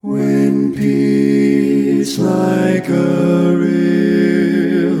When peace like a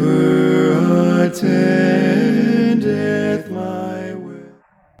river attendeth my way.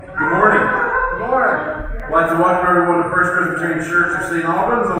 Good morning. Good morning. I'd like to welcome everyone to First Presbyterian Church of St.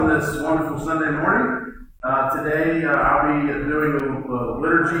 Albans on this wonderful Sunday morning. Today I'll be doing the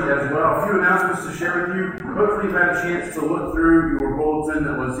liturgy as well. A few announcements to share with you. Hopefully you've had a chance to look through your bulletin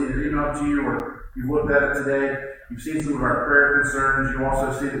that was either emailed to you or you've looked at it today. You've seen some of our prayer concerns. You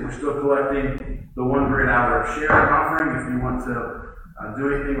also see that we're still collecting the 1 great hour of sharing offering. If you want to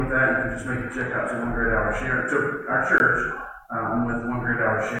do anything with that, you can just make a check out to 1 great hour sharing to our church with 1 great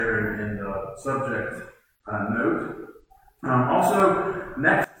hour sharing in the subject note. Also,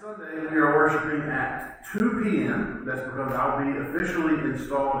 next Sunday we are worshiping at 2 p.m. That's because I'll be officially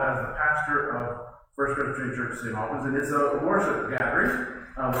installed as the pastor of First Presbyterian Church of St. Albans, and it's a worship gathering.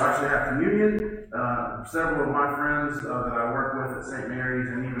 We'll actually have communion. Several of my friends that I work with at St. Mary's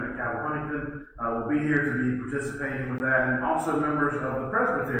and even at Cabell Huntington will be here to be participating with that, and also members of the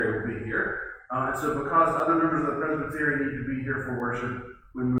Presbytery will be here. And so because other members of the Presbytery need to be here for worship,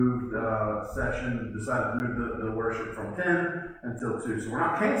 we moved decided to move the worship from 10 until 2. So we're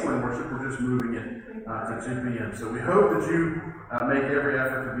not canceling worship, we're just moving it to 2 p.m. So we hope that you make every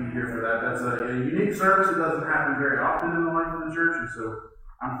effort to be here for that. That's a unique service that doesn't happen very often in the life of the church, and so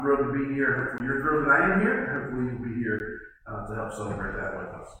I'm thrilled to be here. Hopefully you're thrilled that I am here. Hopefully you'll be here to help celebrate that with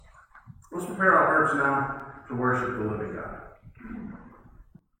us. Let's prepare our hearts now to worship the living God.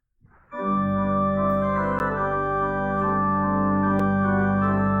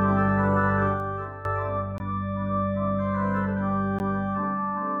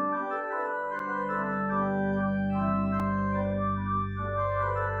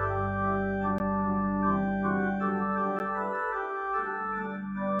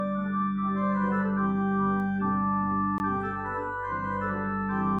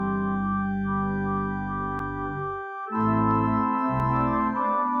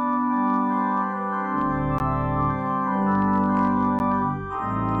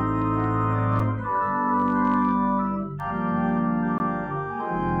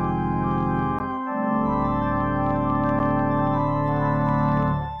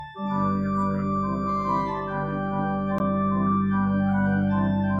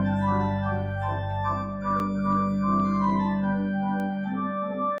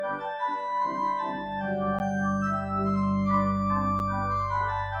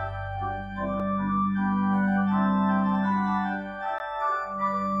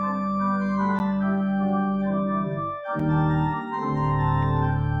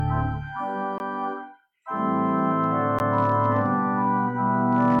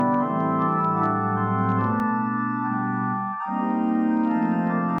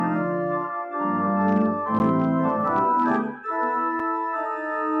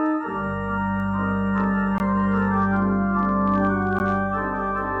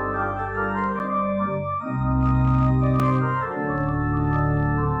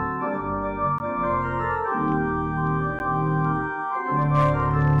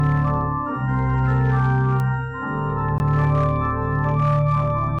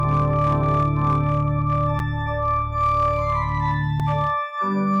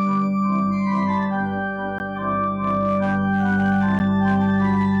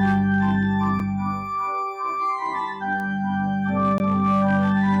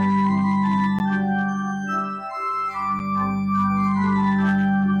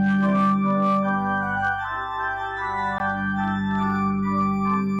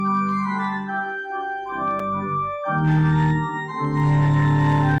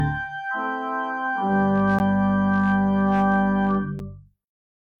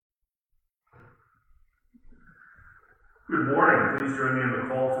 Good morning. Please join me in the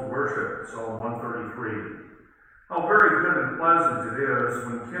call to worship, Psalm 133. How very good and pleasant it is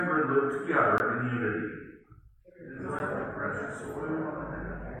when kindred live together in unity. It is like the precious oil on the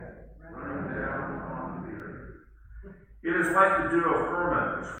head, running down on the earth. It is like the dew of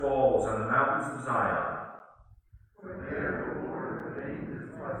Hermon which falls on the mountains of Zion. For there the Lord ordained his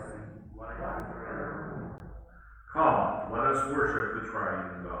blessing, like forevermore. Come, let us worship the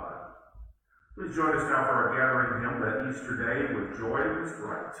triune God. Please join us now for our gathering hymn that Easter day with joy was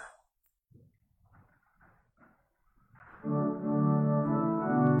bright.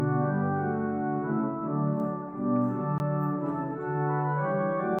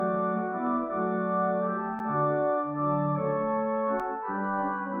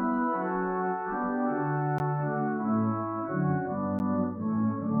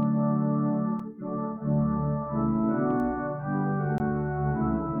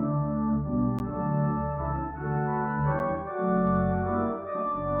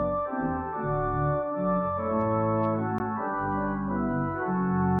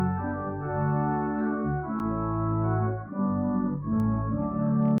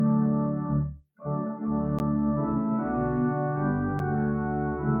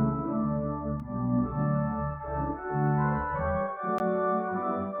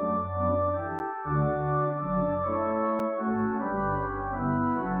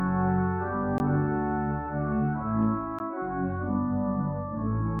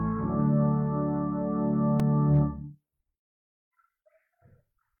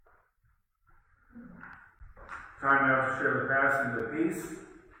 Time now to share the passing of peace.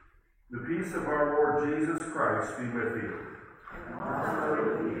 The peace of our Lord Jesus Christ be with you. And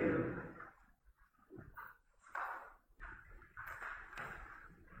also with you.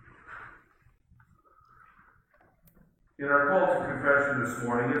 In our call to confession this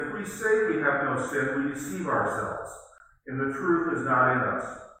morning, if we say we have no sin, we deceive ourselves, and the truth is not in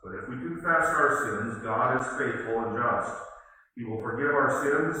us. But if we confess our sins, God is faithful and just. He will forgive our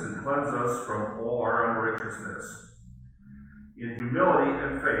sins and cleanse us from all our unrighteousness. In humility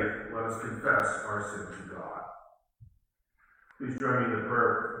and faith, let us confess our sin to God. Please join me in the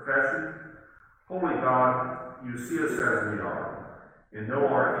prayer of confession. Holy God, you see us as we are, and know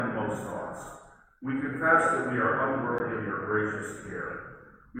our inmost thoughts. We confess that we are unworthy of your gracious care.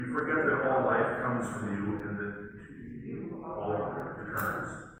 We forget that all life comes from you and that to you all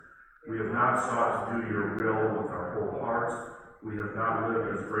returns. We have not sought to do your will with our whole hearts. We have not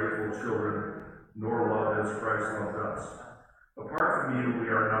lived as grateful children, nor loved as Christ loved us. Apart from you, we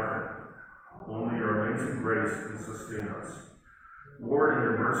are nothing. Only your amazing grace can sustain us. Lord, in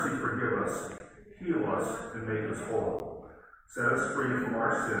your mercy, forgive us, heal us, and make us whole. Set us free from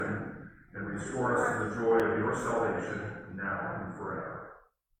our sin, and restore us to the joy of your salvation, now and forever.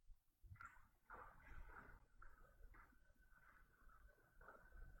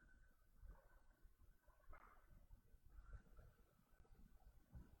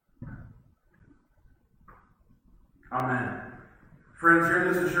 Amen. Friends,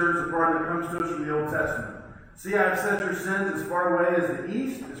 hear this assurance of part that comes to us from the Old Testament. See, I have set your sins as far away as the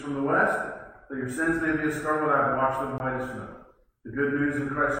east is from the west, that your sins may be as scarlet. I have washed them white as snow. The good news in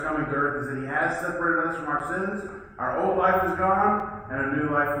Christ's coming to earth is that he has separated us from our sins. Our old life is gone, and a new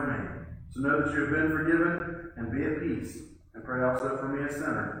life remains. So know that you have been forgiven, and be at peace. And pray also for me, a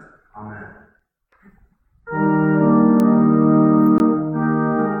sinner. Amen.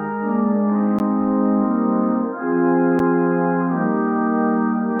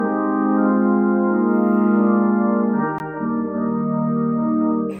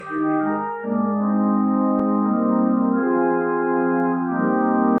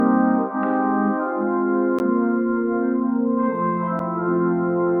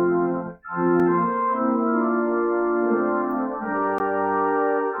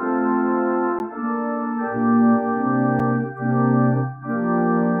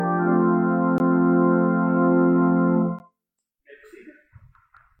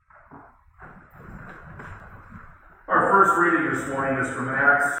 This morning is from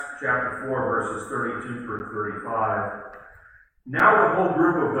Acts chapter 4, verses 32 through 35. Now the whole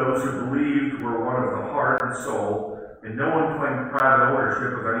group of those who believed were one of the heart and soul, and no one claimed private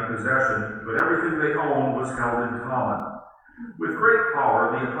ownership of any possession, but everything they owned was held in common. With great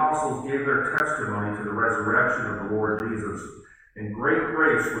power, the apostles gave their testimony to the resurrection of the Lord Jesus, and great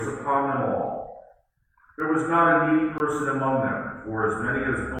grace was upon them all. There was not a needy person among them, for as many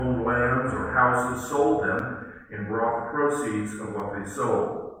as owned lands or houses sold them, and brought the proceeds of what they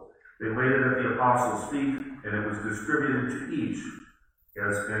sold. They laid it at the apostles' feet, and it was distributed to each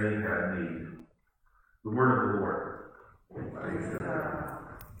as any had need. The word of the Lord. Praise God.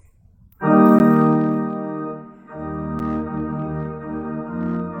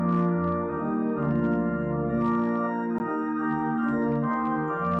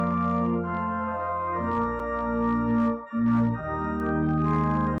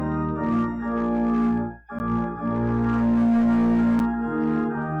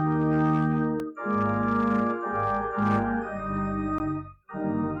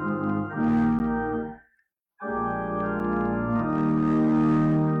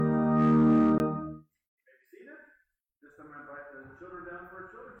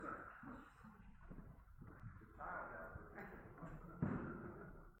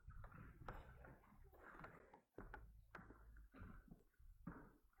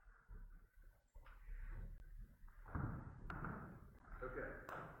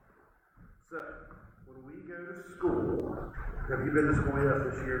 So, when we go to school, have you been to school yet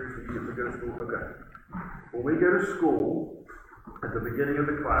this year? You get to go to school? Okay. When we go to school, at the beginning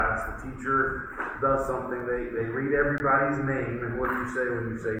of the class, the teacher does something. They read everybody's name, and what do you say when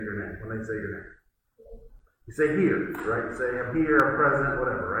you say your name? When they say your name? You say here, right? You say I'm here, I'm present,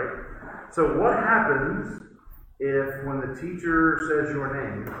 whatever, right? So what happens if when the teacher says your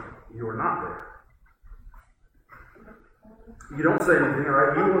name, you're not there? You don't say anything, all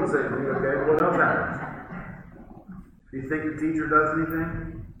right? You won't say anything, okay? What else happens? Do you think the teacher does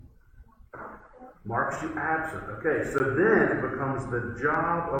anything? Marks you absent. Okay, so then it becomes the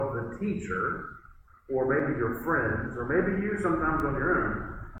job of the teacher, or maybe your friends, or maybe you sometimes on your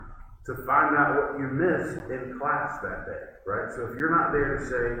own, to find out what you missed in class that day, right? So if you're not there to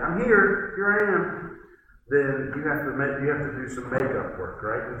say, I'm here I am, then you have to do some makeup work,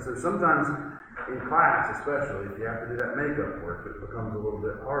 right? And so sometimes in class, especially, if you have to do that makeup work, it becomes a little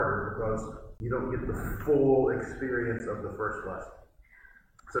bit harder because you don't get the full experience of the first lesson.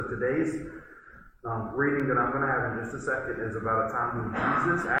 So today's reading that I'm going to have in just a second is about a time when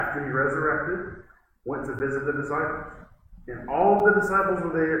Jesus, after he resurrected, went to visit the disciples. And all of the disciples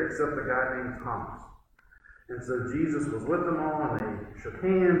were there except a guy named Thomas. And so Jesus was with them all, and they shook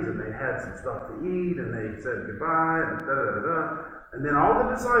hands, and they had some stuff to eat, and they said goodbye, and da-da-da-da. And then all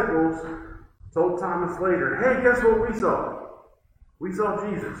the disciples told Thomas later, hey, guess what we saw? We saw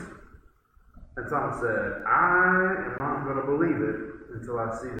Jesus. And Thomas said, I am not going to believe it until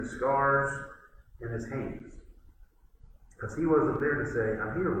I see the scars in his hands. Because he wasn't there to say,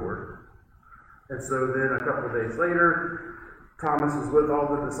 I'm here, Lord. And so then a couple of days later, Thomas is with all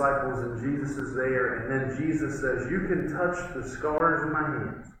the disciples, and Jesus is there, and then Jesus says, you can touch the scars in my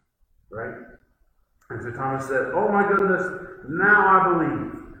hands, right? And so Thomas said, oh my goodness, now I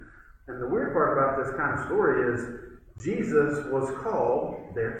believe. And the weird part about this kind of story is Jesus was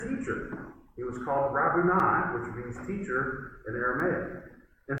called their teacher. He was called Rabboni, which means teacher in Aramaic.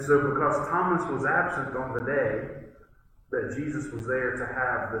 And so because Thomas was absent on the day that Jesus was there to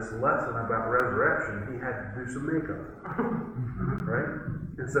have this lesson about resurrection, he had to do some makeup. Right?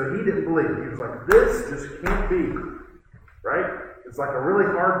 And so he didn't believe it. He was like, this just can't be. Right? It's like a really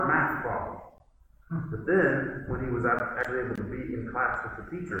hard math problem. But then, when he was actually able to be in class with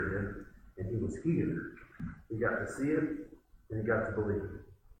the teacher again, and he was here, he got to see it, and he got to believe it.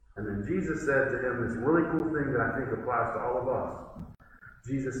 And then Jesus said to him this really cool thing that I think applies to all of us.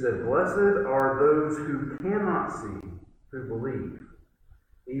 Jesus said, blessed are those who cannot see, who believe,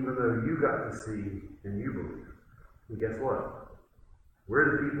 even though you got to see and you believe. And guess what? We're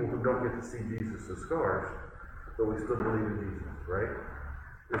the people who don't get to see Jesus' scars, but we still believe in Jesus, right?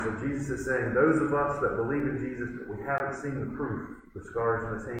 And so Jesus is saying, those of us that believe in Jesus, but we haven't seen the proof, the scars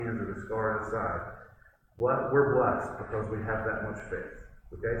in his hands or the scar in his side, we're blessed because we have that much faith.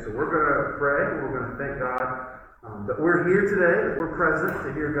 Okay, so we're going to pray. We're going to thank God that we're here today, that we're present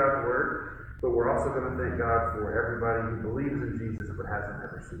to hear God's word, but we're also going to thank God for everybody who believes in Jesus but hasn't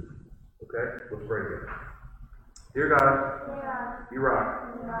ever seen him. Okay, let's pray again. Dear God, you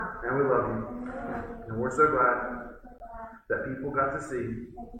rock, and we love you, and we're so glad that people got to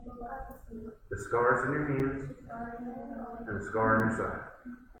see the scars in your hands and the scar in your side.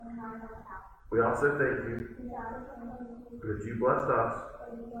 We also thank you that you blessed us,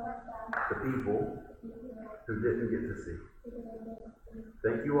 the people who didn't get to see.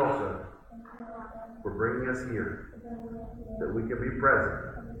 Thank you also for bringing us here, that we can be present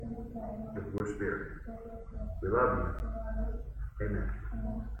with your Spirit. We love you. Amen.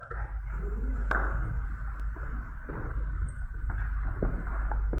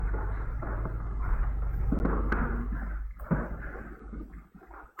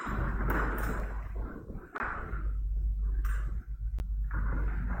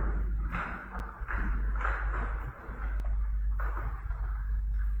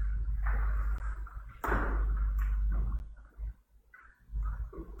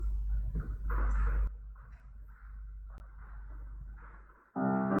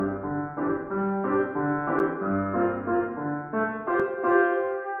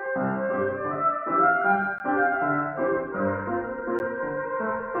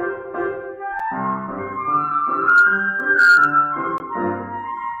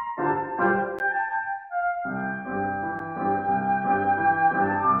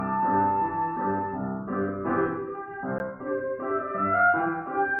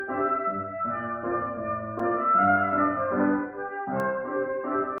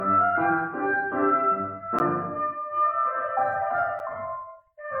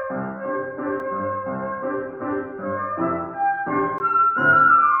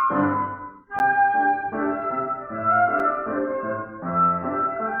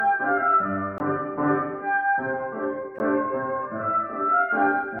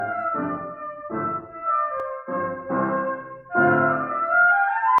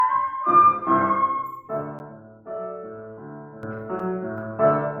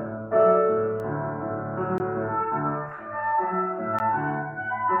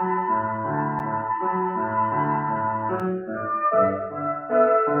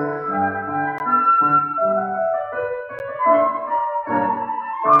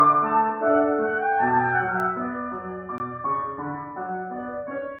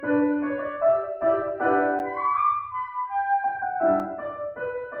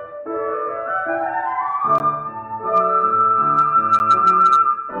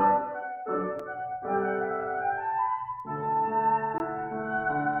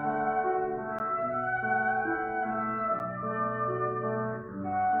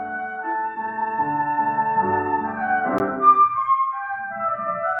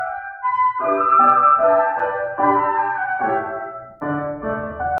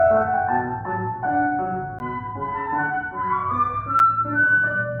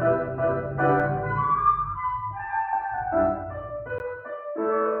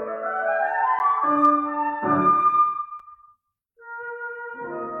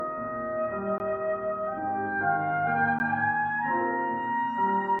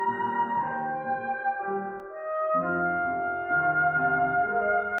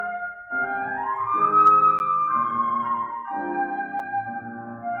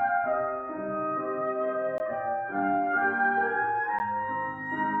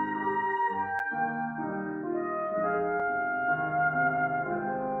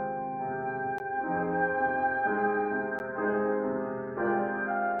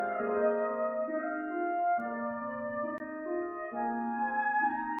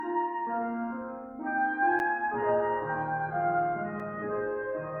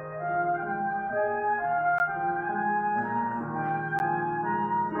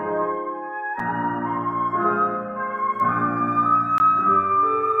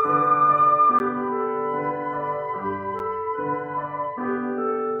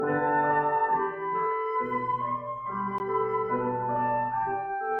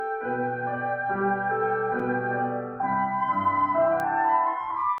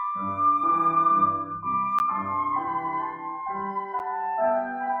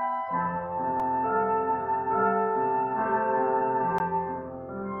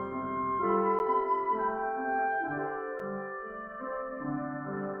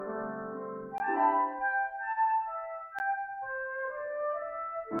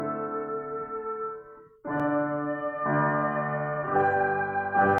 Thank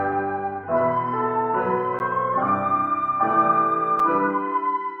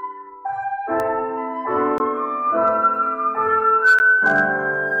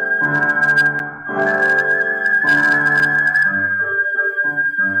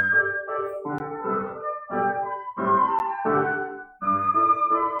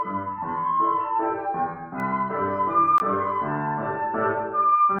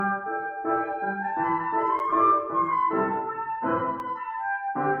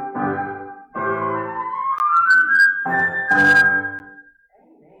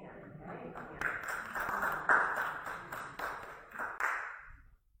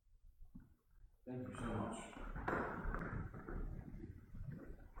you so much.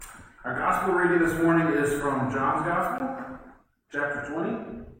 Our gospel reading this morning is from John's Gospel, chapter 20.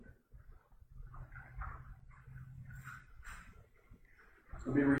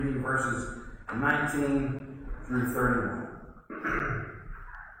 We'll be reading verses 19 through 31.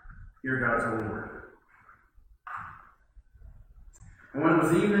 Hear God's holy word. And when it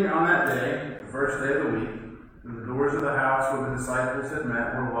was evening on that day, the first day of the week, and the doors of the house where the disciples had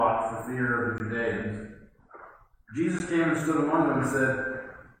met were locked for fear of the Judeans, Jesus came and stood among them and said,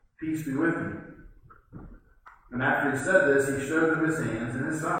 "Peace be with you." And after he said this, he showed them his hands and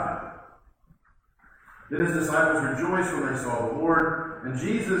his side. Then his disciples rejoiced when they saw the Lord, and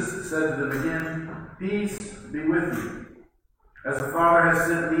Jesus said to them again, "Peace be with you. As the Father has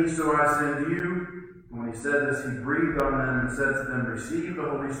sent me, so I send you." And when he said this, he breathed on them and said to them, "Receive the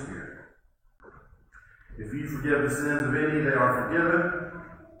Holy Spirit. If you forgive the sins of any, they are forgiven.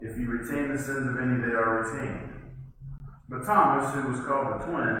 If you retain the sins of any, they are retained." But Thomas, who was called the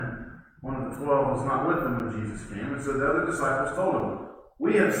twin, one of the 12, was not with them when Jesus came, and so the other disciples told him,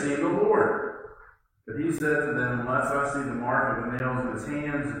 "We have seen the Lord." But he said to them, "Unless I see the mark of the nails in his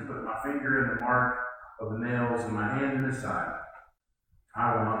hands, and put my finger in the mark of the nails and my hand in his side,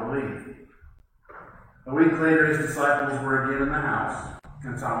 I will not believe." A week later, his disciples were again in the house,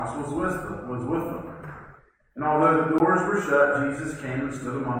 and Thomas was with them. And although the doors were shut, Jesus came and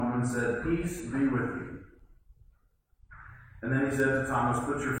stood among them and said, "Peace be with you." And then he said to Thomas,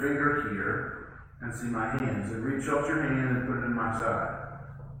 "Put your finger here and see my hands, and reach out your hand and put it in my side.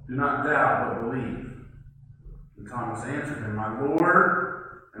 Do not doubt, but believe." And Thomas answered him, "My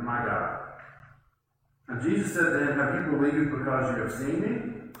Lord and my God." And Jesus said to him, "Have you believed because you have seen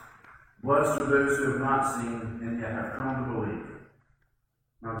me? Blessed are those who have not seen and yet have come to believe."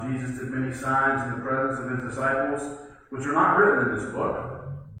 Now Jesus did many signs in the presence of his disciples, which are not written in this book,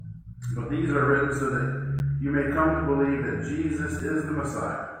 but these are written so that you may come to believe that Jesus is the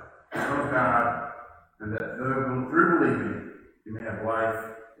Messiah, the Son of God, and that through believing you may have life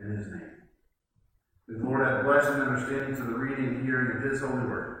in his name. May the Lord add blessing and understanding to the reading and hearing of his holy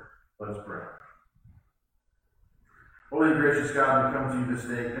word. Let us pray. Holy and gracious God, we come to you this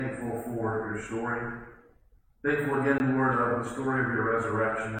day thankful for your story. Thankful again, Lord, of the story of your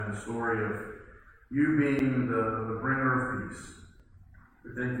resurrection and the story of you being the bringer of peace. We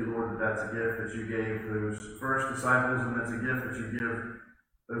thank you, Lord, that that's a gift that you gave those first disciples, and that's a gift that you give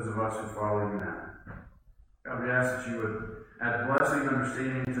those of us who follow you now. God, we ask that you would add blessing and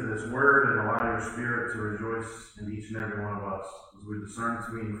understanding to this word and allow your Spirit to rejoice in each and every one of us as we discern its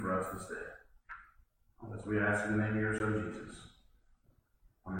meaning for us this day. As we ask in the name of your Son, Jesus.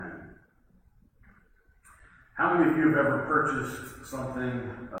 Amen. How many of you have ever purchased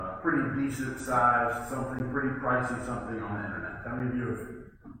something pretty decent sized, something pretty pricey, something on the internet? How many of you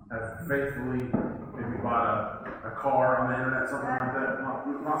have faithfully maybe bought a car on the internet, something like that?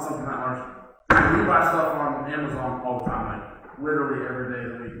 Not something that large. We buy stuff on Amazon all the time, like literally every day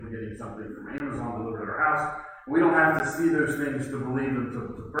of the week we're getting something from Amazon delivered to our house. We don't have to see those things to believe them,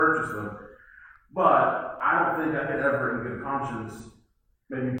 to purchase them. But I don't think I could ever, in good conscience,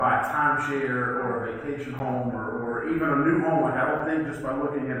 maybe buy a timeshare or a vacation home or even a new home. Like, I don't think just by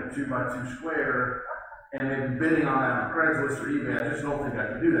looking at a 2x2 square and maybe bidding on that on Craigslist or eBay, I just don't think I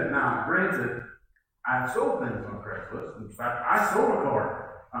could do that. Now, granted, I've sold things on Craigslist. In fact, I sold a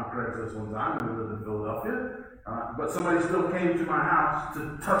car on Craigslist one time when we lived in Philadelphia. But somebody still came to my house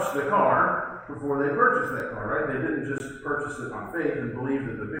to touch the car before they purchased that car, right? They didn't just purchase it on faith and believe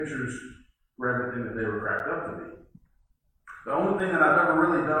that the pictures were everything that they were cracked up to be. The only thing that I've ever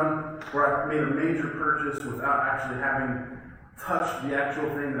really done where I've made a major purchase without actually having touched the actual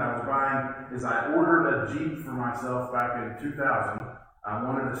thing that I was buying is I ordered a Jeep for myself back in 2000. I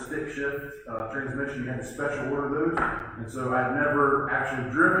wanted a stick shift transmission. You had to special order those. And so I'd never actually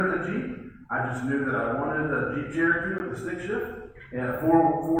driven a Jeep. I just knew that I wanted a Jeep Cherokee with a stick shift.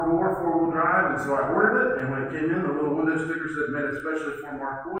 four-wheel drive, and so I ordered it, and when it came in, the little window sticker said made especially for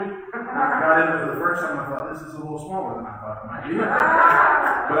Mark Boyd. I got in it for the first time, I thought, this is a little smaller than I thought it might be.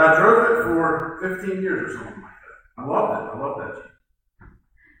 But I drove it for 15 years or something like that. I loved it. I loved that Jeep.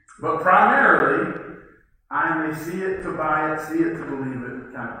 But primarily, I'm a see it to buy it, see it to believe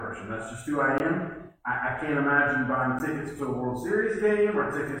it kind of person. That's just who I am. I can't imagine buying tickets to a World Series game,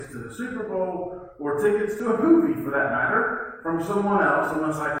 or tickets to the Super Bowl, or tickets to a movie for that matter, from someone else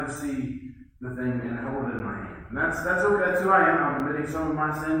unless I can see the thing and hold it in my hand. And that's okay. That's who I am. I'm admitting some of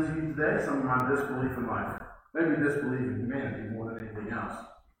my sins to you today, some of my disbelief in life. Maybe disbelief in humanity more than anything else.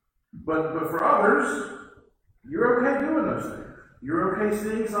 But for others, you're okay doing those things. You're okay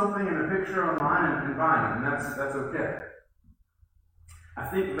seeing something in a picture online and buying it, and that's okay. I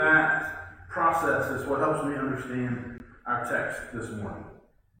think that process is what helps me understand our text this morning.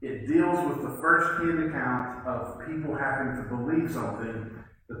 It deals with the first-hand account of people having to believe something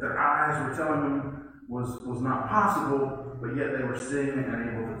that their eyes were telling them was not possible, but yet they were seeing it and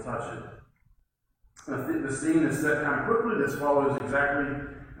able to touch it. I think the scene is set kind of quickly. This follows exactly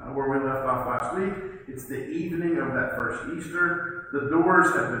where we left off last week. It's the evening of that first Easter. The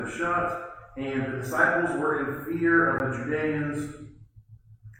doors have been shut, and the disciples were in fear of the Judeans.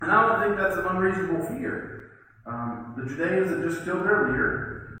 And I don't think that's an unreasonable fear. The Judeans had just killed their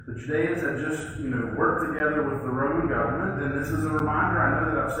leader. The Judeans had just, worked together with the Roman government. And this is a reminder. I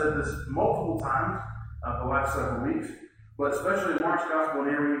know that I've said this multiple times the last several weeks, but especially in Mark's Gospel, and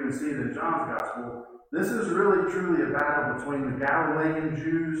here we even see it in John's Gospel, this is really truly a battle between the Galilean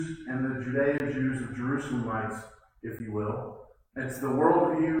Jews and the Judean Jews, the Jerusalemites, if you will. It's the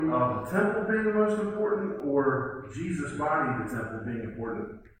worldview of the temple being the most important, or Jesus' body, the temple, being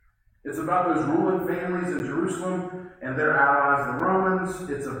important. It's about those ruling families in Jerusalem and their allies, the Romans.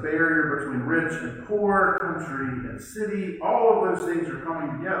 It's a barrier between rich and poor, country and city. All of those things are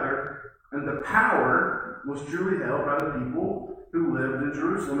coming together, and the power was truly held by the people who lived in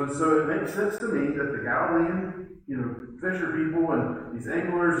Jerusalem. And so it makes sense to me that the Galilean, fisher people and these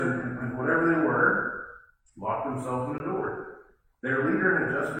anglers and whatever they were, locked themselves in the door. Their leader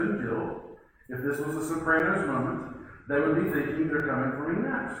had just been killed. If this was a Sopranos moment, they would be thinking they're coming for me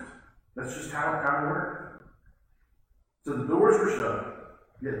next. That's just how it kind of worked. So the doors were shut,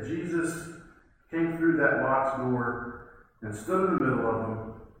 yet Jesus came through that locked door and stood in the middle of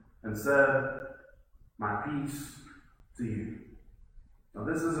them and said, "My peace to you." Now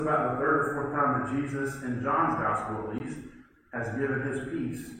this is about the third or fourth time that Jesus, in John's Gospel at least, has given his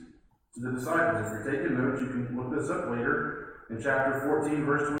peace to the disciples. If you're taking notes, you can look this up later. In chapter 14,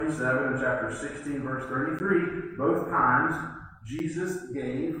 verse 27, and chapter 16, verse 33, both times Jesus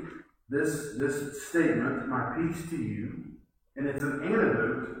gave this statement, "My peace to you," and it's an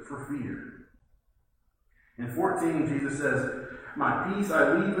antidote for fear. In 14, Jesus says, "My peace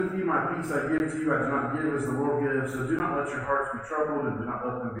I leave with you, my peace I give to you. I do not give as the world gives, so do not let your hearts be troubled, and do not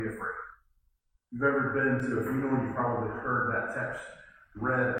let them be afraid." If you've ever been to a funeral, you've probably heard that text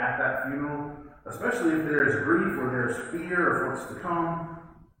read at that funeral, especially if there is grief or there's fear of what's to come.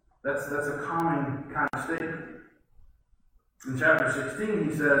 That's a common kind of statement. In chapter 16,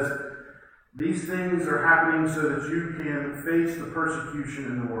 he says, "These things are happening so that you can face the persecution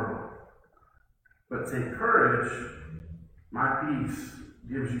in the world. But take courage, my peace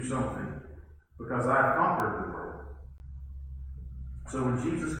gives you something, because I have conquered the world." So when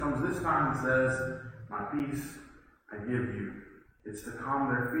Jesus comes this time and says, "My peace I give you," it's to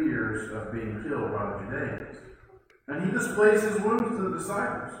calm their fears of being killed by the Judeans. And he displays his wounds to the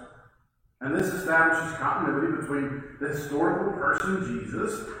disciples. And this establishes continuity between the historical person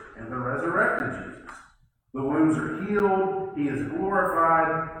Jesus and the resurrected Jesus. The wounds are healed, he is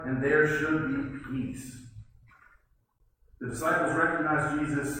glorified, and there should be peace. The disciples recognize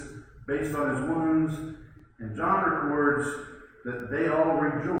Jesus based on his wounds, and John records that they all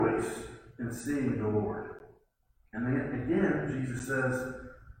rejoice in seeing the Lord. And then again, Jesus says,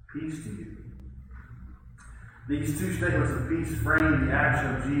 "Peace to you." These two statements of peace frame the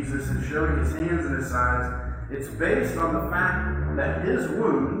action of Jesus in showing his hands and his sides. It's based on the fact that his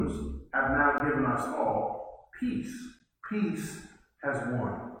wounds have now given us all peace. Peace has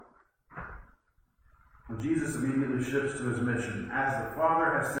won. And Jesus immediately shifts to his mission. "As the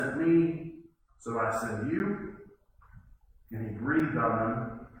Father has sent me, so I send you." And he breathed on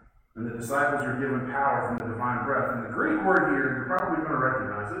them, and the disciples are given power from the divine breath. And the Greek word here, you're probably going to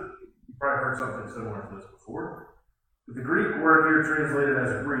recognize it. You've probably heard something similar to this before. But the Greek word here translated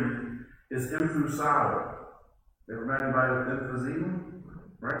as breathe is emphusado. Ever met anybody with emphysema?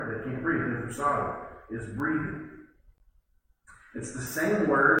 Right? They can't breathe. Emphusado is breathing. It's the same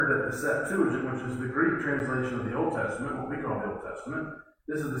word that the Septuagint, which is the Greek translation of the Old Testament, what we call the Old Testament,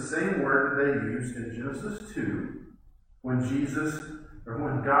 this is the same word that they used in Genesis 2 when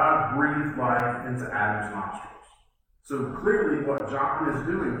God breathed life into Adam's nostrils. So clearly what John is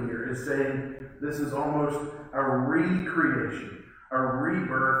doing here is saying this is almost a recreation, a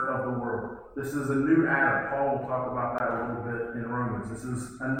rebirth of the world. This is a new Adam. Paul will talk about that a little bit in Romans. This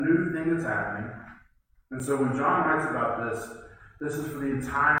is a new thing that's happening. And so when John writes about this is for the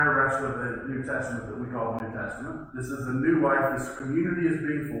entire rest of the New Testament that we call the New Testament. This is a new life. This community is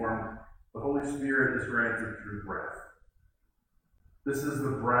being formed. The Holy Spirit is granted through breath. This is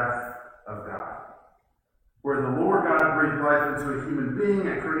the breath of God. Where the Lord God breathed life into a human being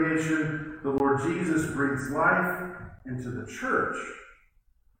at creation, the Lord Jesus breathes life into the church.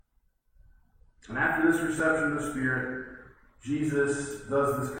 And after this reception of the Spirit, Jesus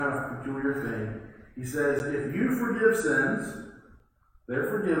does this kind of peculiar thing. He says, if you forgive sins, they're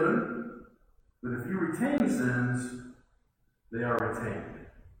forgiven. But if you retain sins, they are retained.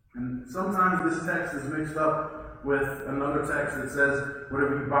 And sometimes this text is mixed up with another text that says,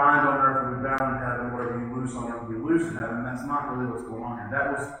 whatever you bind on earth will be bound in heaven, whatever you loose on earth will be loose in heaven. That's not really what's going on here.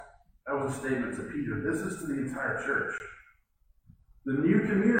 That was a statement to Peter. This is to the entire church. The new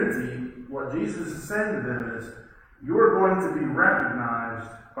community, what Jesus is saying to them is, you're going to be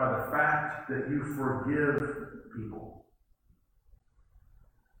recognized by the fact that you forgive people.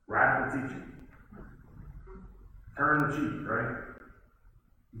 Radical teaching. Turn the cheek, right?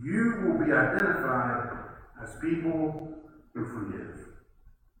 You will be identified as people who forgive.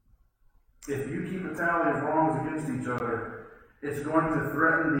 If you keep a tally of wrongs against each other, it's going to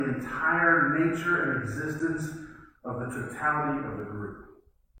threaten the entire nature and existence of the totality of the group.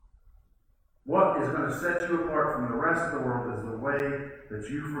 What is going to set you apart from the rest of the world is the way that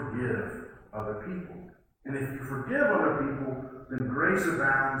you forgive other people. And if you forgive other people, then grace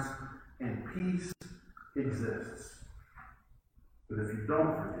abounds and peace exists. But if you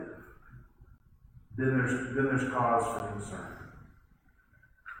don't forgive, then there's cause for concern.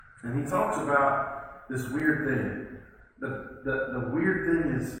 And he talks about this weird thing. The weird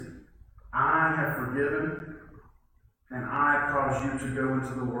thing is, I have forgiven, and I cause you to go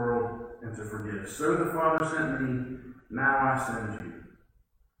into the world and to forgive. So the Father sent me, now I send you.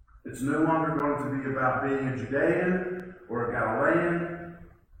 It's no longer going to be about being a Judean or a Galilean.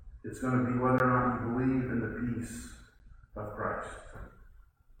 It's going to be whether or not you believe in the peace of Christ.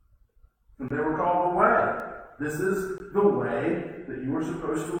 And they were called the way. This is the way that you are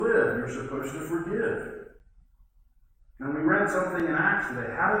supposed to live. You're supposed to forgive. And we read something in Acts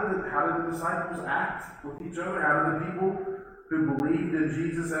today. How did the disciples act with each other? How did the people who believed in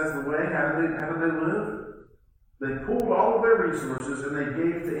Jesus as the way, how did they live? They pulled all of their resources and they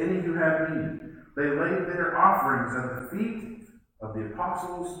gave to any who had need. They laid their offerings at the feet of the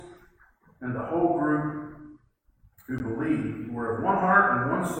apostles, and the whole group who believed were of one heart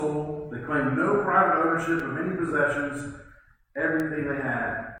and one soul. They claimed no private ownership of any possessions. Everything they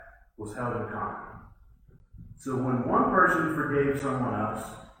had was held in common. So when one person forgave someone else,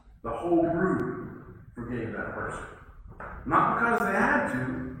 the whole group forgave that person. Not because they had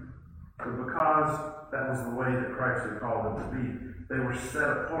to, but because that was the way that Christ had called them to be. They were set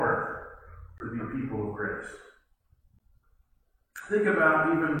apart to be people of grace. Think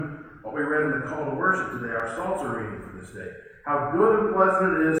about even what we read in the call to worship today, our Psalter reading for this day. How good and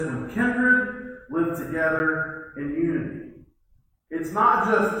pleasant it is when kindred live together in unity. It's not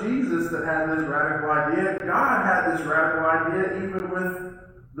just Jesus that had this radical idea. God had this radical idea even with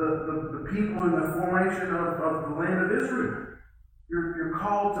the people in the formation of the land of Israel. You're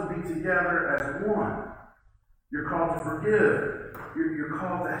called to be together as one. You're called to forgive. You're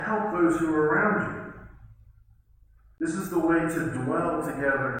called to help those who are around you. This is the way to dwell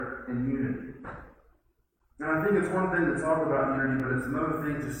together in unity. Now, I think it's one thing to talk about unity, but it's another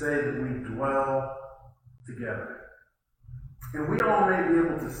thing to say that we dwell together. And we all may be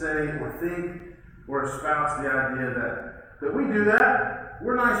able to say or think or espouse the idea that we do that.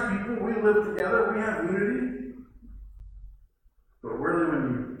 We're nice people. We live together. We have unity. But really,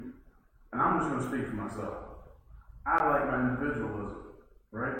 and I'm just going to speak for myself, I like my individualism,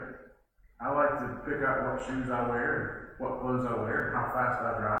 right? I like to pick out what shoes I wear, what clothes I wear, how fast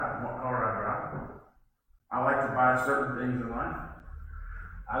I drive, and what car I drive. I like to buy certain things in life.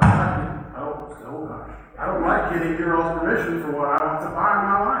 I don't like getting your all's permission for what I want to buy in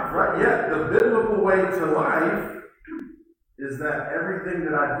my life, right? Yet, the biblical way to life is that everything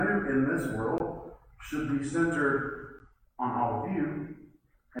that I do in this world should be centered on all of you,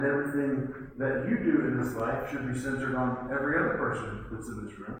 and everything that you do in this life should be centered on every other person that's in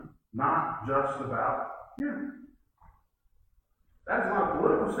this room, not just about you. That is not a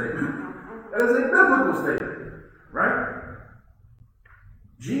political statement. That is a biblical statement, right?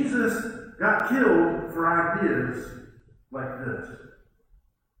 Jesus got killed for ideas like this.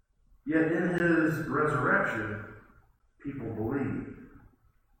 Yet in his resurrection, people believed.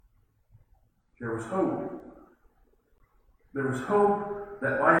 There was hope. There was hope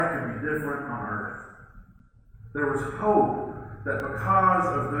that life could be different on earth. There was hope that because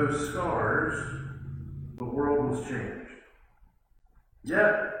of those scars, the world was changed.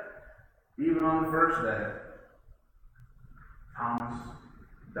 Yet, even on the first day, Thomas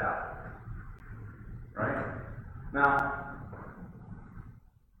doubted. Right? Now,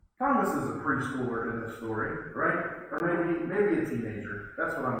 Thomas is a preschooler in this story, right? Or maybe a teenager.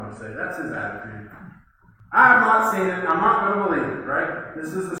 That's what I'm going to say. That's his attitude. I have not seen it. I'm not going to believe it, right?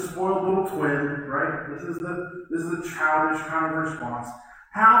 This is the spoiled little twin, right? This is the childish kind of response.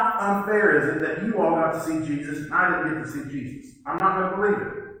 How unfair is it that you all got to see Jesus and I didn't get to see Jesus? I'm not going to believe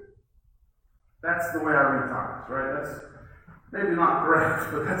it. That's the way I read Thomas, right? That's maybe not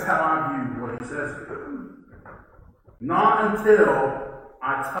correct, but that's how I view what he says. Not until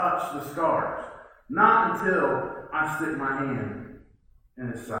I touch the scars. Not until I stick my hand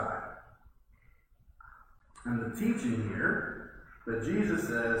in his side. And the teaching here that Jesus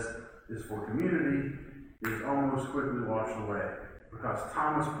says is for community is almost quickly washed away because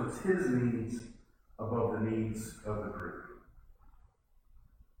Thomas puts his needs above the needs of the group.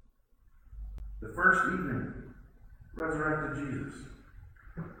 The first evening, resurrected Jesus.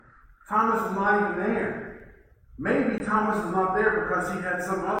 Thomas is not even there. Maybe Thomas is not there because he had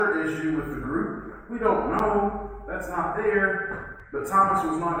some other issue with the group. We don't know. That's not there. But Thomas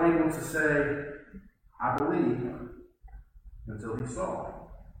was not able to say, I believe, until he saw.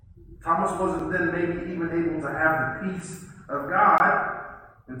 Thomas wasn't then maybe even able to have the peace of God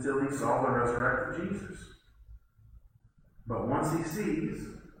until he saw the resurrected Jesus. But once he sees,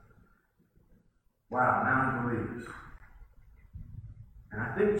 wow, now he believes. And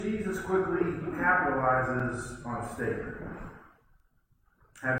I think Jesus quickly capitalizes on a statement.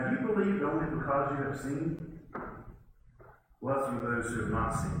 Have you believed only because you have seen? Blessed are those who have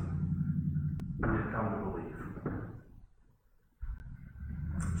not seen and yet come to believe.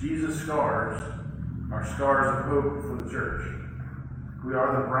 Jesus' scars are scars of hope for the church. We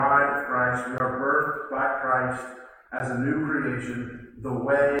are the bride of Christ. We are birthed by Christ as a new creation. The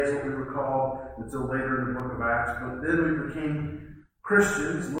way is what we were called until later in the book of Acts. But then we became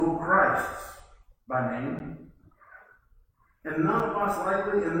Christians, little Christs by name. And none of us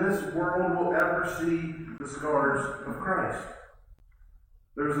likely in this world will ever see the scars of Christ.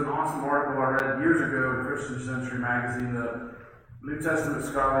 There was an awesome article I read years ago in Christian Century magazine. The New Testament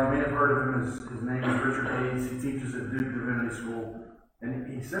scholar, you may have heard of him, his name is Richard Hayes. He teaches at Duke Divinity School.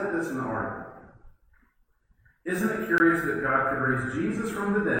 And he said this in the article. Isn't it curious that God could raise Jesus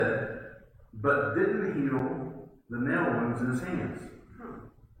from the dead, but didn't heal the nail wounds in his hands?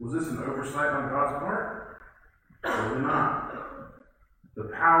 Was this an oversight on God's part? Certainly not. The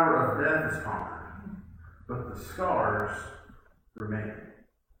power of death is conquered, but the scars remain.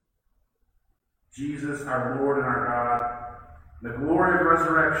 Jesus, our Lord and our God, the glory of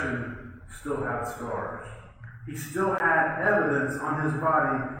resurrection, still had scars. He still had evidence on his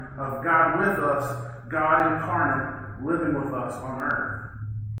body of God with us, God incarnate, living with us on earth.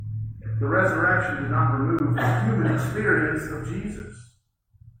 The resurrection did not remove the human experience of Jesus.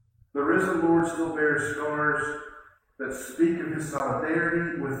 The risen Lord still bears scars that speak of his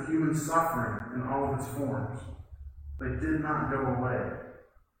solidarity with human suffering in all of its forms. They did not go away.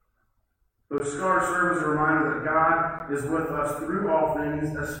 Those scars serve as a reminder that God is with us through all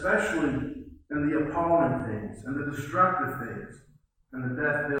things, especially in the appalling things, and the destructive things, and the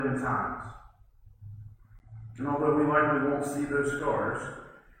death-dealing times. And although we likely won't see those scars,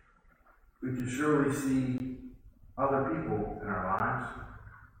 we can surely see other people in our lives.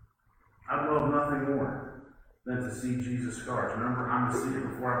 I'd love nothing more than to see Jesus' scars. Remember, I'm to see it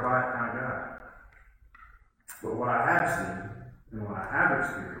before I buy it kind of guy. But what I have seen, and what I have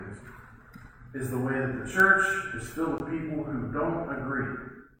experienced, is the way that the church is filled with people who don't agree,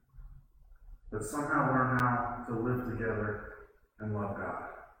 but somehow learn how to live together and love God.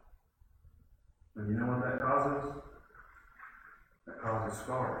 And you know what that causes? That causes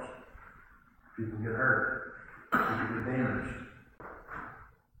scars. People get hurt. People get damaged.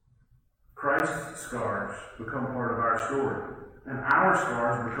 Christ's scars become part of our story, and our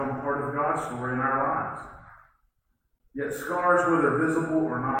scars become part of God's story in our lives. Yet scars, whether visible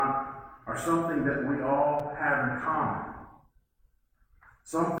or not, are something that we all have in common.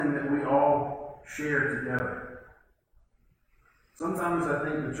 Something that we all share together. Sometimes I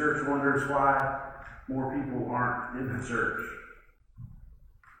think the church wonders why more people aren't in the church.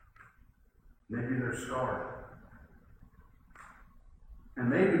 Maybe they're scarred. And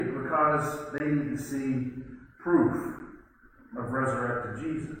maybe because they need to see proof of resurrected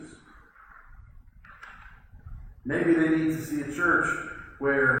Jesus. Maybe they need to see a church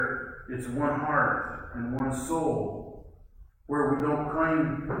where it's one heart and one soul, where we don't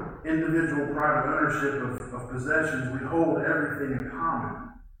claim individual private ownership of possessions. We hold everything in common.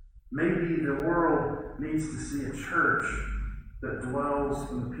 Maybe the world needs to see a church that dwells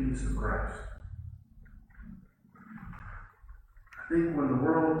in the peace of Christ. I think when the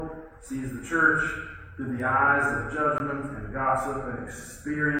world sees the church through the eyes of judgment and gossip and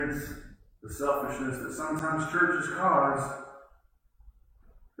experience the selfishness that sometimes churches cause,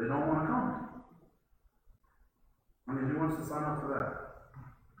 they don't want to come. I mean, who wants to sign up for that?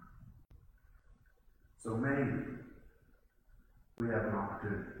 So maybe we have an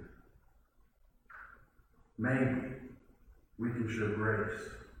opportunity. Maybe we can show grace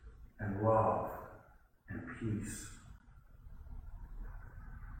and love and peace.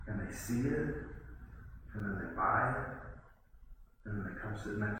 And they see it, and then they buy it, and then they come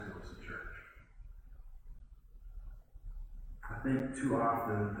sit next to us at church. I think too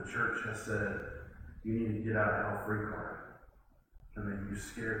often the church has said, you need to get out of hell free card. And they use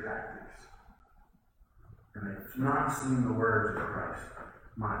scare tactics. And they've not seen the words of Christ.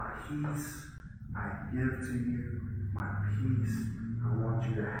 My peace I give to you. My peace I want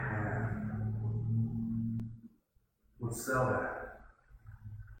you to have. Let's sell that.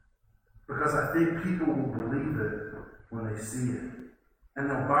 Because I think people will believe it when they see it. And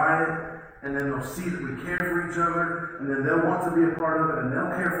they'll buy it, and then they'll see that we care for each other, and then they'll want to be a part of it, and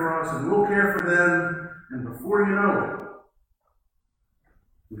they'll care for us, and we'll care for them, and before you know it,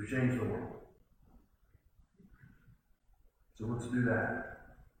 we've changed the world. So let's do that.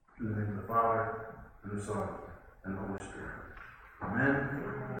 In the name of the Father, and the Son, and the Holy Spirit. Amen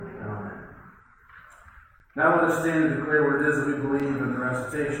and amen. Now let us stand and declare what it is that we believe in the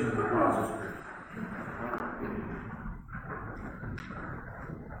recitation of the Apostles' Creed.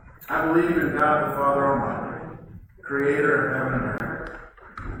 I believe in God the Father Almighty, creator of heaven and earth.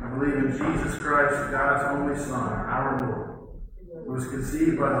 I believe in Jesus Christ, God's only Son, our Lord, who was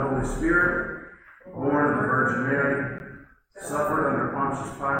conceived by the Holy Spirit, born of the Virgin Mary, suffered under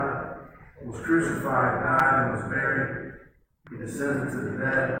Pontius Pilate, was crucified, died, and was buried. He descended to the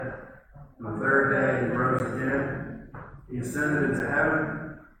dead. On the third day he rose again. He ascended into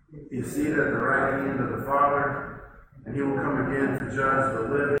heaven. He is seated at the right hand of the Father, and he will come again to judge the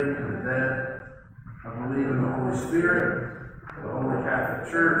living and the dead. I believe in the Holy Spirit, the Holy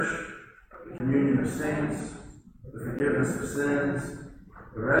Catholic Church, the communion of saints, the forgiveness of sins,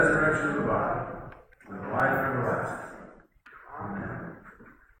 the resurrection of the body, and the life everlasting. Amen.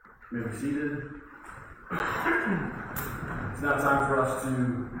 You may be seated. It's now time for us to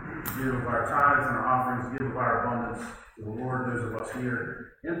give of our tithes and our offerings, give of our abundance to the Lord. Those of us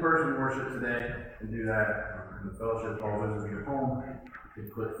here in person worship today can do that in the fellowship. All those of you at home can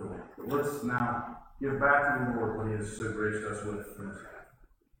click the link. But let's now give back to the Lord what He has so graced us with in His hand.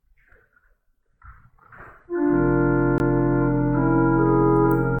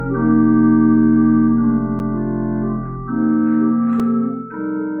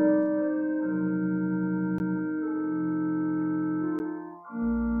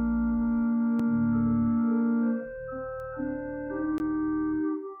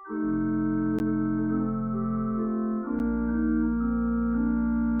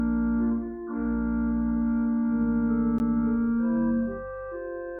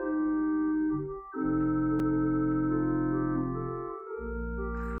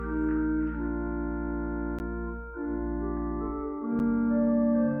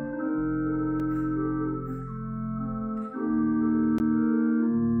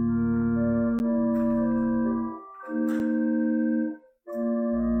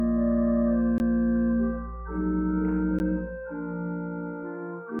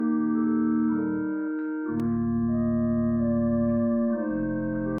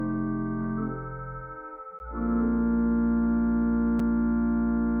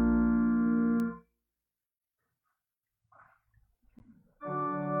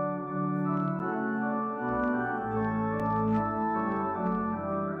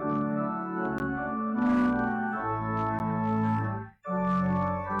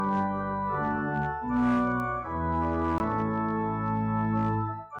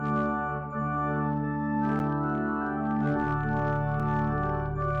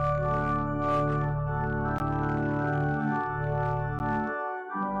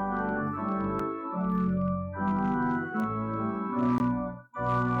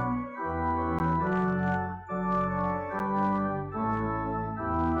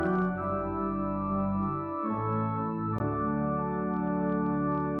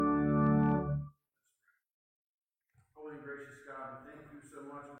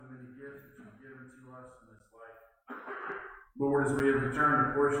 much for the many gifts that you've given to us in this life. Lord, as we have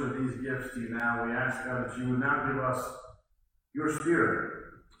returned a portion of these gifts to you now, we ask, God, that you would now give us your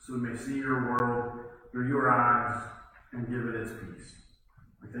Spirit so we may see your world through your eyes and give it its peace.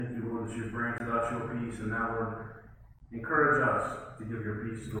 We thank you, Lord, that you've granted us your peace, and now, Lord, encourage us to give your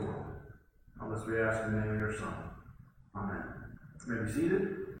peace to the world. All this we ask in the name of your Son. Amen. You may be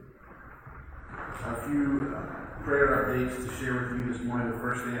seated. A few prayer updates to share with you this morning. The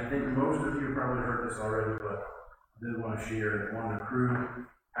first thing, I think most of you have probably heard this already, but I did want to share that one of the crew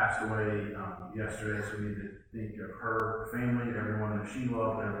passed away yesterday, so we need to think of her family, everyone that she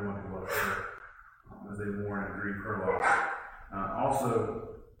loved, and everyone who loved her as they mourn and grieve her loss. Also,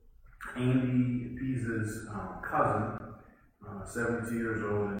 Andy Pease's cousin, 72 years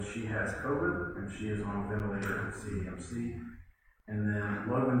old, and she has COVID, and she is on a ventilator at CMC. And then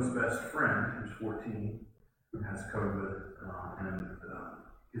Logan's best friend, who's 14, has COVID, and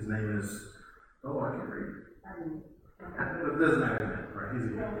his name is, I can't read. It doesn't matter,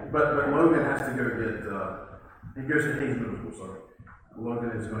 right? But Logan has to go get, he goes to Hayes Middle School, sorry.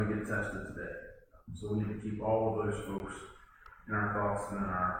 Logan is going to get tested today. So we need to keep all of those folks in our thoughts and in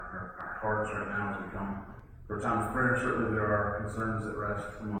our hearts right now as we come for a time of prayer. Certainly there are concerns that rest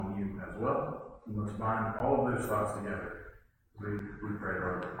among you as well. And let's bind all of those thoughts together. We pray,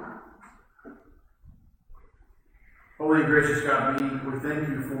 Lord. Holy and gracious God, we thank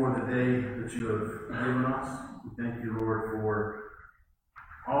you for the day that you have given us. We thank you, Lord, for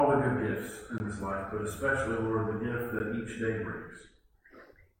all the good gifts in this life, but especially, Lord, the gift that each day brings.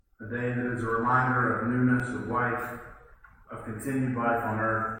 A day that is a reminder of newness, of life, of continued life on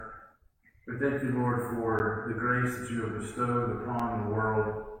earth. We thank you, Lord, for the grace that you have bestowed upon the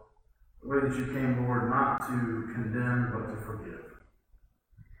world. The way that you came, Lord, not to condemn, but to forgive.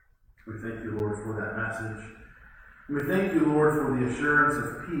 We thank you, Lord, for that message. And we thank you, Lord, for the assurance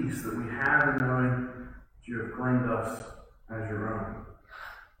of peace that we have in knowing that you have claimed us as your own.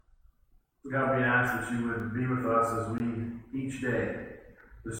 God, we ask that you would be with us as we each day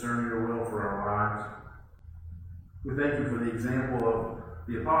discern your will for our lives. We thank you for the example of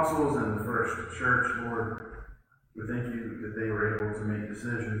the apostles and the first church, Lord. We thank you that they were able to make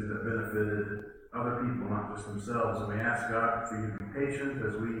decisions that benefited other people, not just themselves. And we ask, God, for you to be patient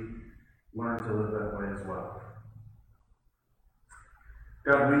as we learn to live that way as well.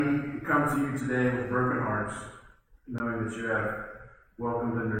 God, we come to you today with broken hearts, knowing that you have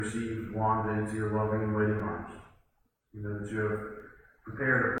welcomed and received Wanda into your loving and waiting arms. We know that you have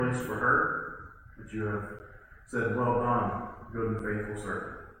prepared a place for her, that you have said, well done, good and faithful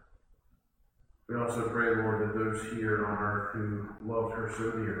servant. We also pray, Lord, that those here on earth who loved her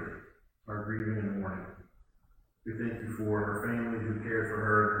so dearly are grieving and mourning. We thank you for her family who cared for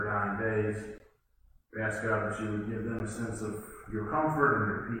her in her dying days. We ask, God, that you would give them a sense of your comfort and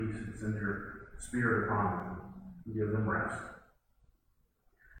your peace and send your spirit upon them and give them rest.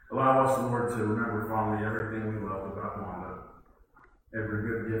 Allow us, Lord, to remember fondly everything we love about Wanda, every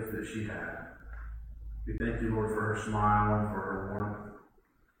good gift that she had. We thank you, Lord, for her smile and for her warmth.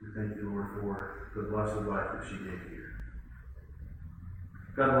 We thank you, Lord, for the blessed life that she gave here.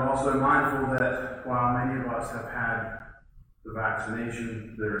 God, we're also mindful that while many of us have had the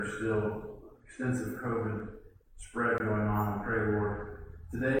vaccination, there is still extensive COVID spread going on. We pray, Lord,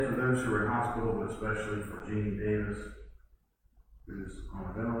 today for those who are in hospital, but especially for Jeannie Davis, who's on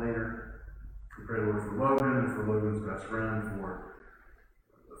a ventilator. We pray, Lord, for Logan and for Logan's best friend, for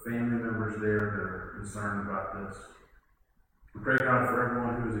the family members there that are concerned about this. We pray, God, for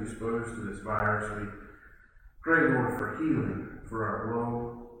everyone who is exposed to this virus. We pray, Lord, for healing for our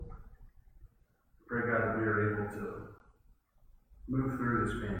globe. We pray, God, that we are able to move through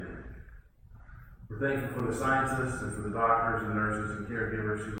this pandemic. We're thankful for the scientists and for the doctors and nurses and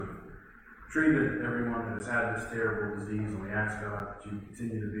caregivers who have treated everyone who has had this terrible disease, and we ask, God, that you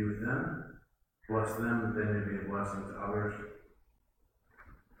continue to be with them, bless them, that they may be a blessing to others.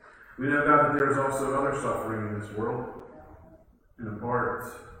 We know, God, that there is also other suffering in this world. In a part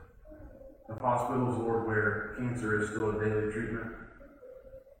of hospitals, Lord, where cancer is still a daily treatment,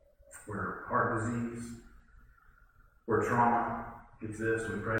 where heart disease, where trauma exists.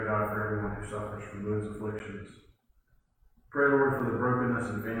 We pray, God, for everyone who suffers from those afflictions. Pray, Lord, for the brokenness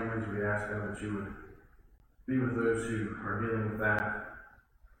in families. We ask, God, that you would be with those who are dealing with that.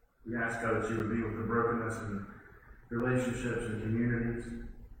 We ask, God, that you would be with the brokenness in relationships and communities,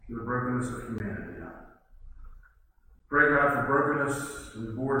 the brokenness of humanity, God. Pray, God, for brokenness in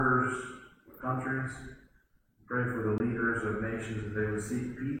the borders of countries. Pray for the leaders of nations that they would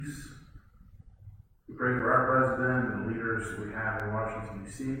seek peace. We pray for our president and the leaders we have in Washington,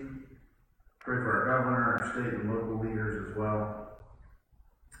 D.C. Pray for our governor, our state and local leaders as well.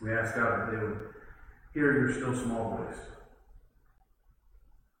 We ask God that they would hear your still small voice.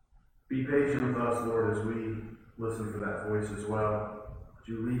 Be patient with us, Lord, as we listen for that voice as well. Would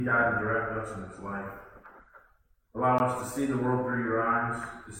you lead, guide, and direct us in this life? Allow us to see the world through your eyes,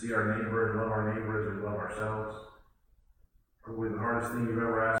 to see our neighbor and love our neighbor as we love ourselves. Probably the hardest thing you've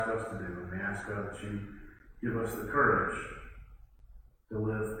ever asked us to do. And we ask, God, that you give us the courage to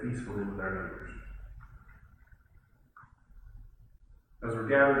live peacefully with our neighbors. As we're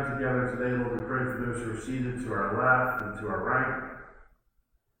gathered together today, Lord, we pray for those who are seated to our left and to our right,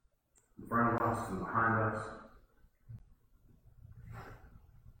 in front of us and behind us.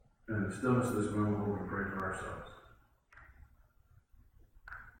 And in the stillness of this moment, Lord, we pray for ourselves.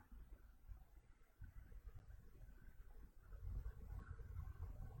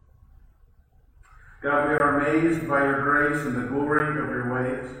 God, we are amazed by your grace and the glory of your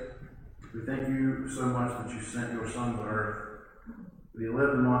ways. We thank you so much that you sent your Son to earth, that he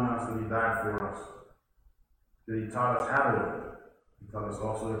lived among us, that he died for us, that he taught us how to live. He taught us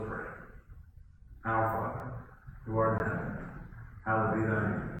also to pray. Our Father, who art in heaven, hallowed be thy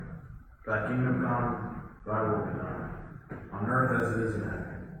name. Thy kingdom come, thy will be done, on earth as it is in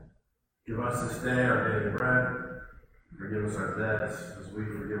heaven. Give us this day our daily bread. Forgive us our debts, as we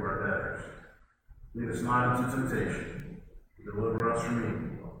forgive our debtors. Lead us not into temptation, but deliver us from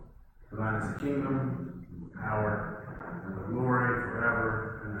evil. For thine is the kingdom, the power, and the glory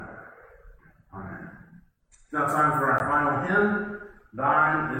forever and ever. Amen. It's now time for our final hymn,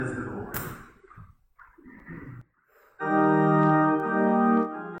 Thine is the Glory.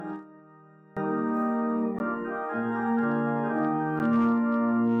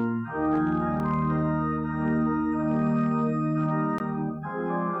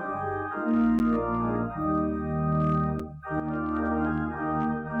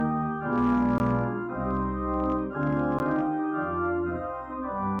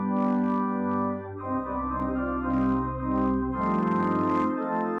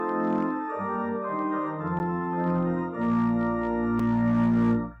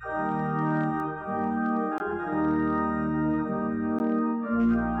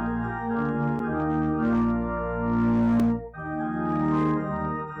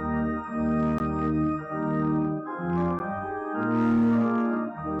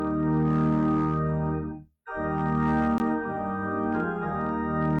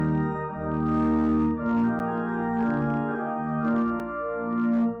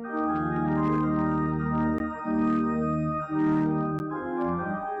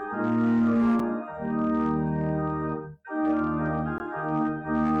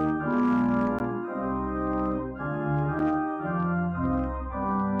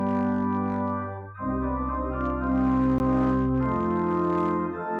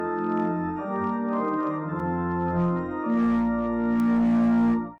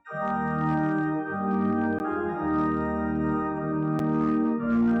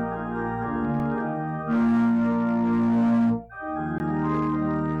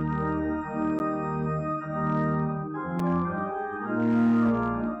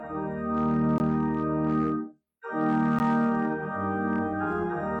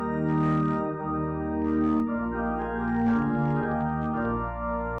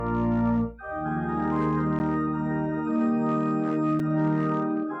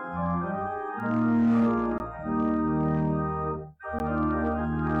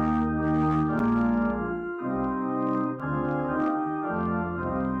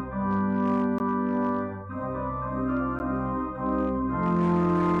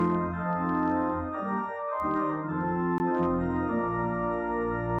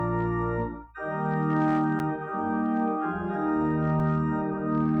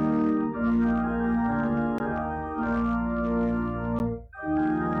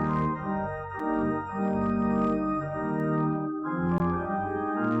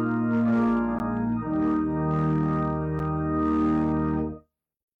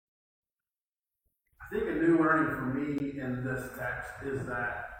 In this text is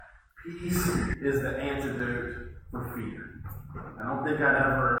that peace is the antidote for fear. I don't think I'd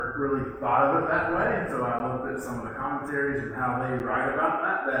ever really thought of it that way until I looked at some of the commentaries and how they write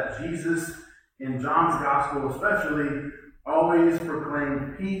about that Jesus, in John's Gospel especially, always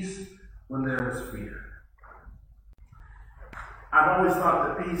proclaimed peace when there was fear. I've always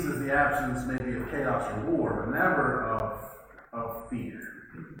thought that peace is the absence maybe of chaos or war, but never of fear.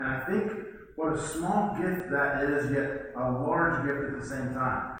 And I think what a small gift that is, yet a large gift at the same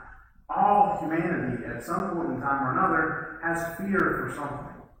time. All humanity, at some point in time or another, has fear for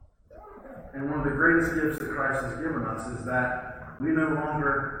something. And one of the greatest gifts that Christ has given us is that we no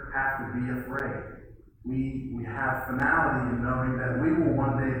longer have to be afraid. We have finality in knowing that we will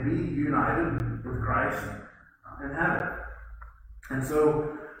one day may be united with Christ in heaven. And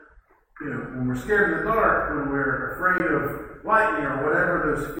so, when we're scared in the dark, when we're afraid of lightning or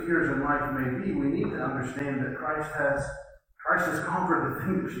whatever those fears in life may be, we need to understand that Christ has conquered the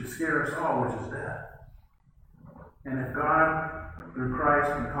thing that should scare us all, which is death. And if God, through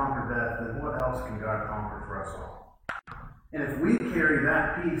Christ, can conquer death, then what else can God conquer for us all? And if we carry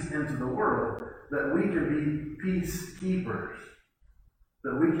that peace into the world, that we can be peacekeepers,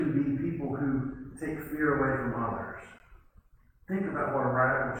 that we can be people who take fear away from others. Think about what a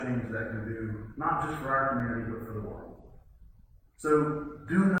radical change that can do, not just for our community, but for the world. So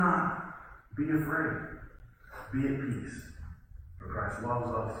do not be afraid. Be at peace. For Christ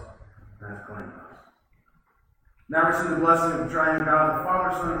loves us and has claimed us. Now receive the blessing of the triune God, the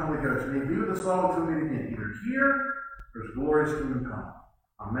Father, Son, and Holy Ghost. May He be with us all until we meet again, either here or His glorious kingdom come.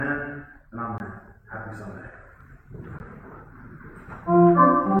 Amen and amen. Happy Sunday.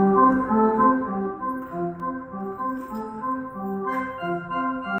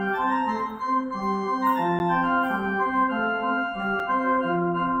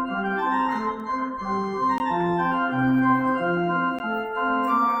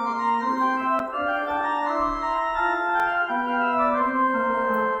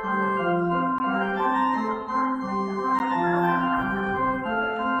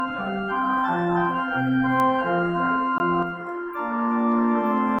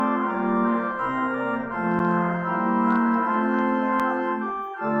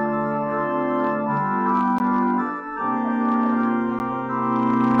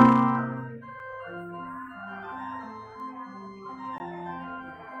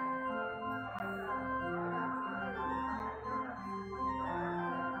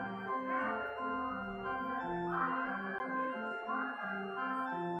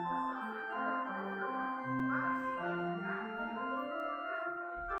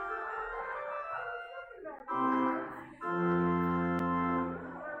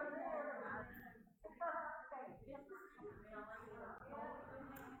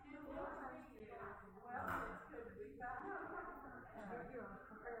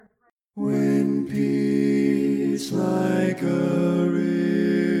 When peace like a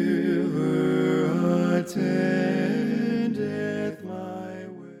river attends